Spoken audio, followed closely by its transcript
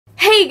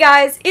Hey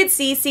guys, it's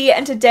Cece,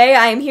 and today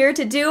I am here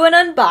to do an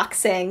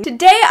unboxing.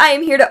 Today I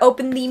am here to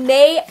open the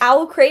May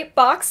Owlcrate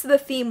box. The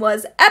theme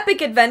was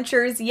Epic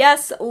Adventures.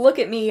 Yes, look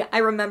at me, I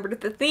remembered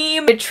the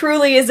theme. It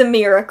truly is a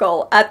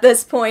miracle at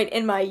this point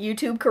in my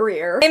YouTube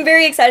career. I'm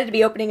very excited to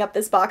be opening up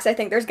this box. I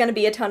think there's going to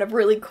be a ton of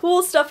really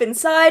cool stuff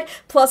inside,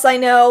 plus I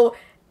know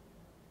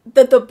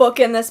that the book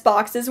in this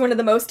box is one of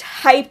the most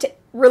hyped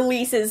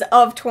releases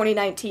of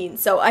 2019,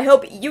 so I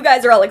hope you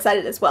guys are all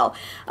excited as well.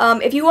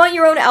 If you want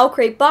your own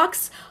Owlcrate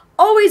box,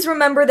 always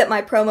remember that my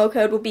promo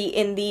code will be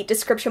in the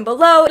description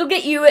below. It'll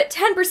get you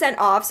 10%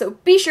 off, so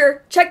be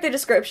sure, check the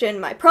description.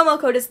 My promo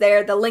code is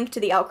there, the link to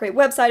the Owlcrate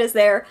website is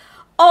there,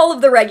 all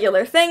of the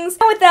regular things.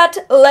 And with that,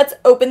 let's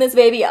open this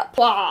baby up.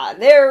 Blah,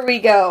 there we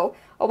go.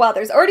 Oh wow,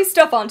 there's already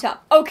stuff on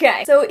top.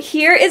 Okay, so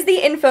here is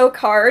the info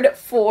card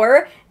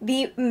for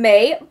the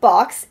May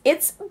box.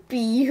 It's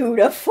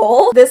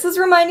beautiful. This is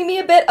reminding me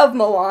a bit of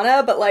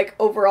Moana, but like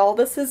overall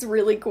this is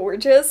really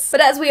gorgeous.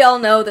 But as we all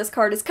know, this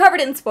card is covered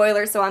in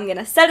spoilers, so I'm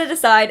gonna set it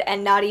aside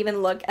and not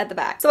even look at the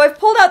back. So I've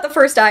pulled out the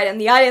first item,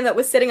 the item that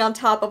was sitting on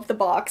top of the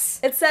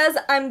box. It says,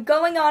 "I'm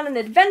going on an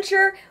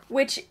adventure,"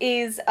 which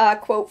is a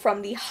quote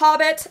from The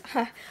Hobbit.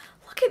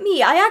 Look at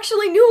me, I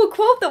actually knew a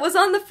quote that was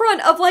on the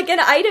front of like an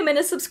item in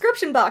a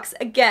subscription box.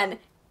 Again,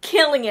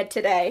 killing it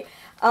today.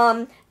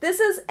 This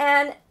is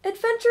an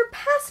adventure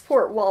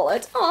passport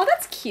wallet. Aw,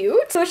 that's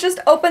cute. So it just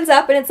opens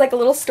up and it's like a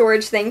little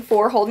storage thing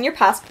for holding your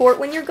passport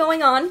when you're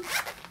going on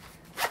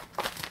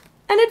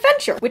an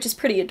adventure, which is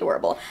pretty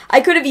adorable. I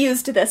could have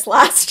used this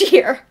last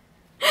year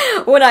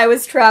when I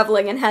was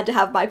traveling and had to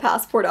have my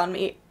passport on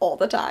me all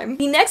the time.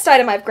 The next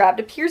item I've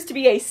grabbed appears to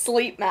be a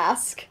sleep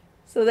mask.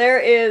 So there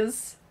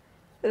is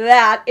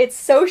that. It's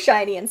so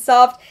shiny and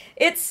soft.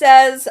 It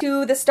says,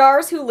 "To the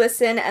stars who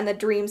listen and the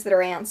dreams that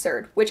are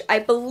answered," which I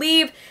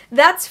believe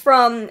that's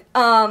from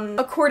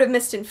A Court of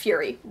Mist and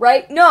Fury,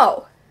 right?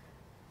 No.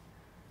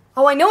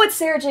 Oh, I know it's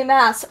Sarah J.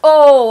 Maas.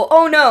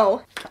 Oh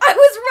no. I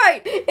was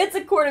right! It's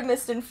A Court of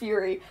Mist and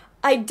Fury.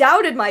 I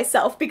doubted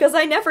myself because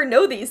I never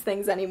know these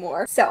things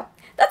anymore. So,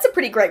 that's a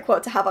pretty great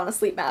quote to have on a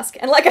sleep mask.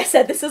 And like I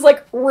said, this is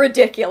like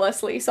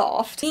ridiculously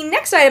soft. The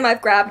next item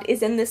I've grabbed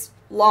is in this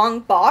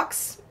long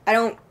box. I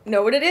don't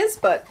know what it is,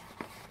 but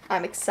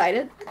I'm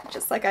excited,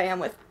 just like I am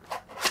with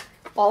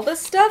all this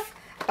stuff.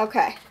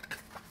 Okay.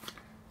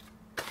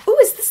 Ooh,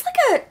 is this like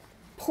a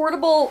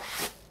portable...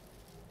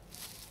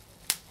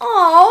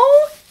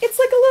 Oh, it's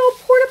like a little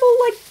portable,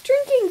 like,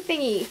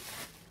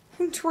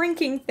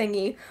 drinking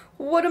thingy.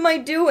 What am I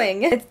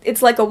doing?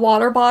 It's like a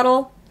water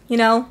bottle, you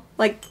know?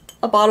 Like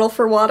a bottle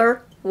for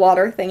water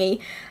thingy.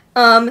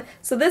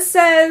 So this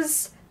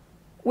says,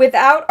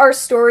 "Without our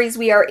stories,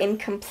 we are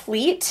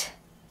incomplete."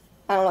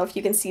 I don't know if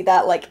you can see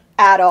that, like,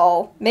 at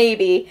all.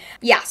 Maybe.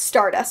 Yeah,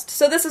 Stardust.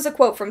 So this is a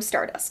quote from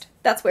Stardust.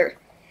 That's where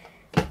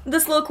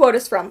this little quote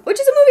is from, which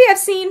is a movie I've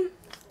seen.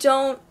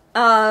 Don't,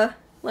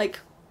 like,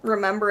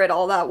 remember it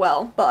all that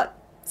well, but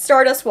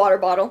Stardust water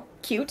bottle.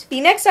 Cute. The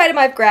next item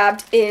I've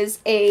grabbed is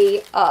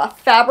a,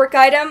 fabric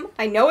item.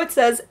 I know it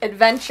says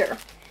adventure.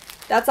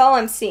 That's all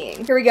I'm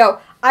seeing. Here we go.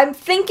 I'm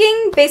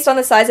thinking, based on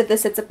the size of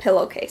this, it's a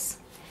pillowcase.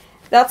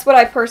 That's what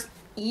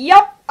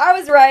Yup, I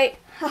was right.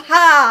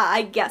 Haha,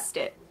 I guessed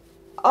it.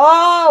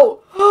 Oh!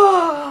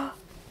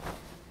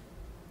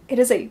 It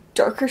is a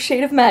darker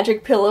shade of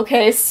magic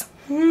pillowcase.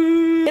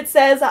 It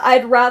says,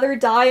 "I'd rather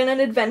die on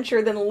an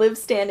adventure than live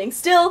standing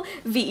still,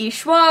 V.E.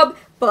 Schwab,"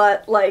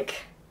 but,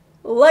 like,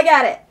 look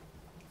at it.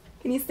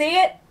 Can you see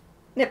it?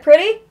 Isn't it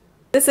pretty?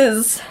 This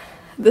is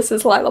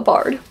Lila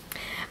Bard.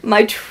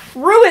 My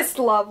truest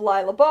love,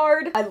 Lila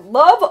Bard. I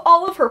love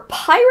all of her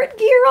pirate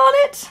gear on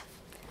it.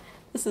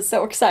 This is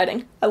so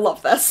exciting. I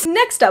love this.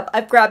 Next up,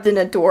 I've grabbed an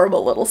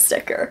adorable little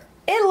sticker.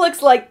 It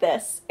looks like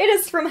this. It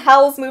is from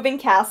Howl's Moving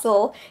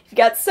Castle. You've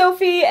got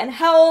Sophie and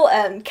Howl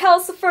and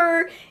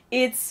Calcifer.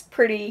 It's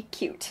pretty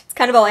cute. It's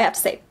kind of all I have to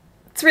say.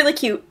 It's really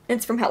cute.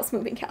 It's from Howl's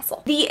Moving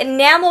Castle. The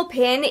enamel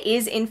pin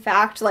is, in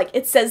fact, like,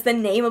 it says the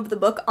name of the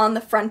book on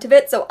the front of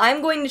it, so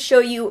I'm going to show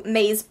you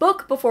May's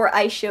book before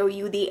I show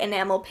you the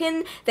enamel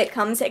pin that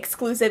comes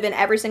exclusive in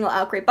every single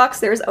Owlcrate box.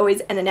 There's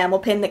always an enamel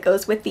pin that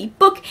goes with the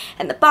book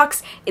and the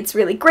box. It's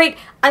really great.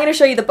 I'm going to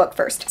show you the book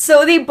first.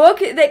 So the book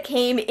that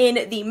came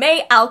in the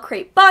May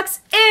Owlcrate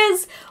box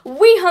is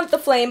We Hunt the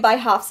Flame by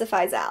Hafsa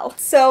Faizal.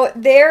 So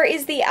there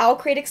is the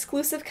Owlcrate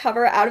exclusive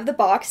cover out of the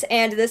box,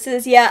 and this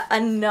is yet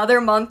another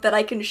month that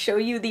I can show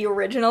you the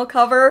original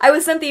cover. I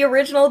was sent the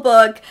original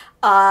book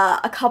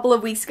a couple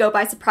of weeks ago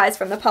by surprise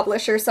from the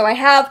publisher, so I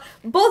have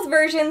both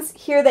versions.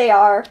 Here they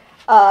are.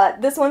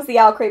 This one's the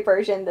Owlcrate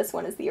version, this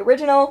one is the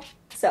original,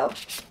 so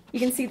you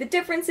can see the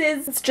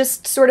differences. It's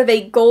just sort of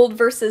a gold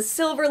versus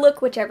silver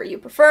look, whichever you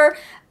prefer.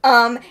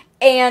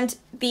 And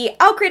the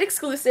Owlcrate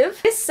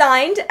exclusive is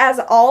signed, as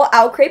all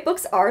Owlcrate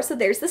books are, so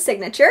there's the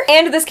signature.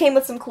 And this came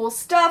with some cool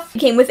stuff. It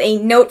came with a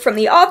note from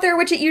the author,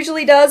 which it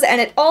usually does,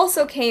 and it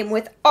also came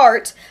with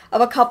art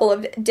of a couple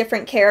of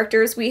different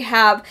characters. We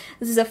have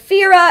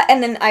Zafira,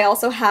 and then I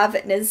also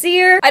have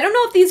Nazir. I don't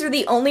know if these are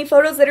the only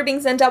photos that are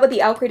being sent out with the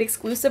Owlcrate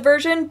exclusive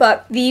version,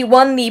 but the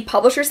one the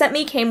publisher sent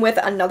me came with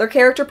another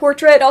character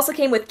portrait. It also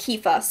came with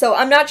Kifa, so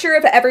I'm not sure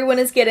if everyone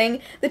is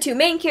getting the two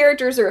main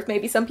characters, or if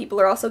maybe some people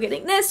are also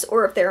getting this,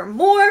 or if there are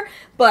more,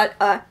 but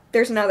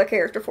there's another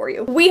character for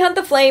you. We Hunt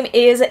the Flame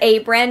is a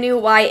brand new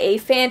YA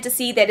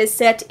fantasy that is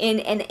set in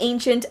an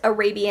ancient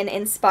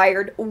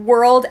Arabian-inspired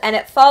world, and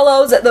it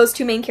follows those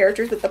two main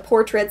characters with the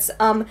portraits,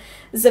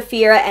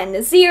 Zafira and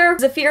Nazir.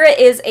 Zafira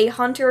is a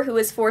hunter who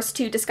is forced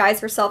to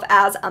disguise herself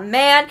as a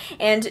man,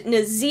 and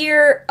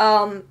Nazir,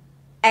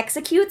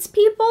 executes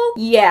people?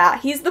 Yeah,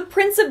 he's the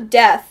Prince of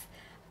Death.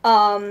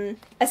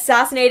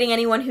 Assassinating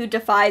anyone who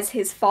defies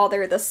his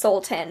father, the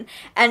Sultan.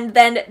 And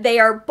then they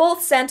are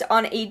both sent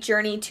on a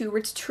journey to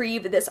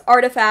retrieve this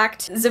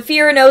artifact.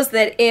 Zafira knows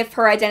that if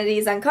her identity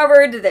is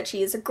uncovered, that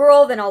she is a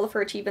girl, then all of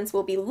her achievements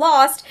will be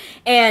lost.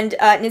 And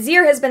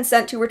Nazir has been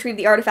sent to retrieve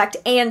the artifact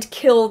and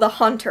kill the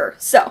hunter.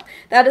 So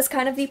that is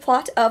kind of the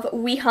plot of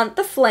We Hunt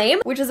the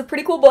Flame, which is a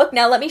pretty cool book.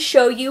 Now let me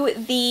show you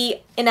the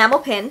enamel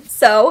pin.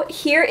 So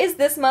here is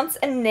this month's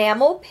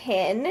enamel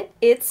pin.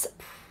 It's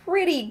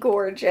pretty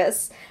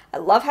gorgeous. I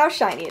love how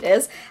shiny it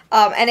is.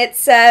 And it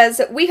says,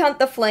 "We hunt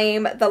the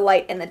flame, the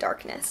light in the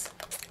darkness."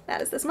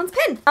 That is this month's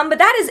pin. But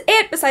that is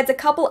it, besides a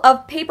couple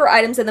of paper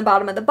items in the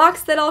bottom of the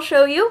box that I'll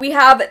show you. We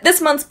have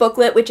this month's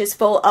booklet, which is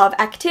full of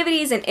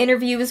activities and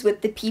interviews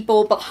with the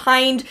people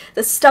behind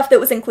the stuff that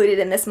was included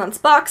in this month's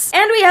box.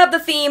 And we have the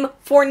theme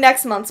for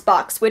next month's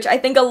box, which I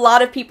think a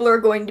lot of people are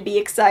going to be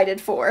excited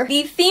for.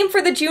 The theme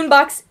for the June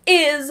box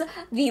is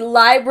the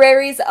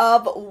Libraries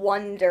of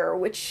Wonder,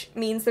 which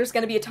means there's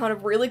going to be a ton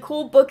of really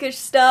cool bookish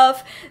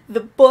stuff.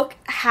 The book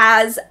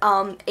has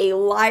a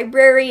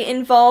library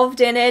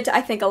involved in it.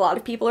 I think a lot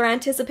of people are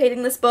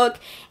anticipating this book,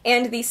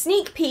 and the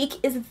sneak peek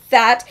is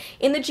that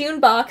in the June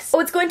box,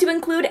 it's going to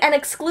include an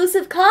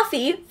exclusive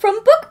coffee from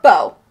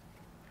Bookbo.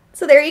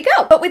 So there you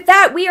go. But with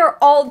that, we are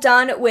all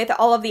done with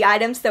all of the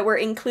items that were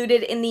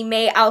included in the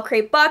May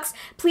Owlcrate box.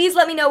 Please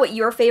let me know what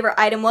your favorite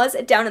item was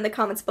down in the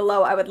comments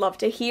below. I would love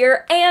to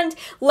hear. And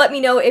let me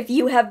know if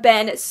you have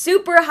been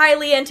super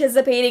highly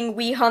anticipating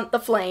We Hunt the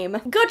Flame.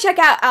 Go check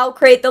out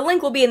Owlcrate. The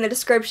link will be in the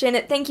description.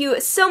 Thank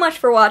you so much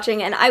for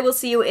watching, and I will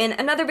see you in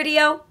another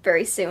video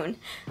very soon.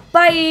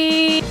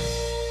 Bye!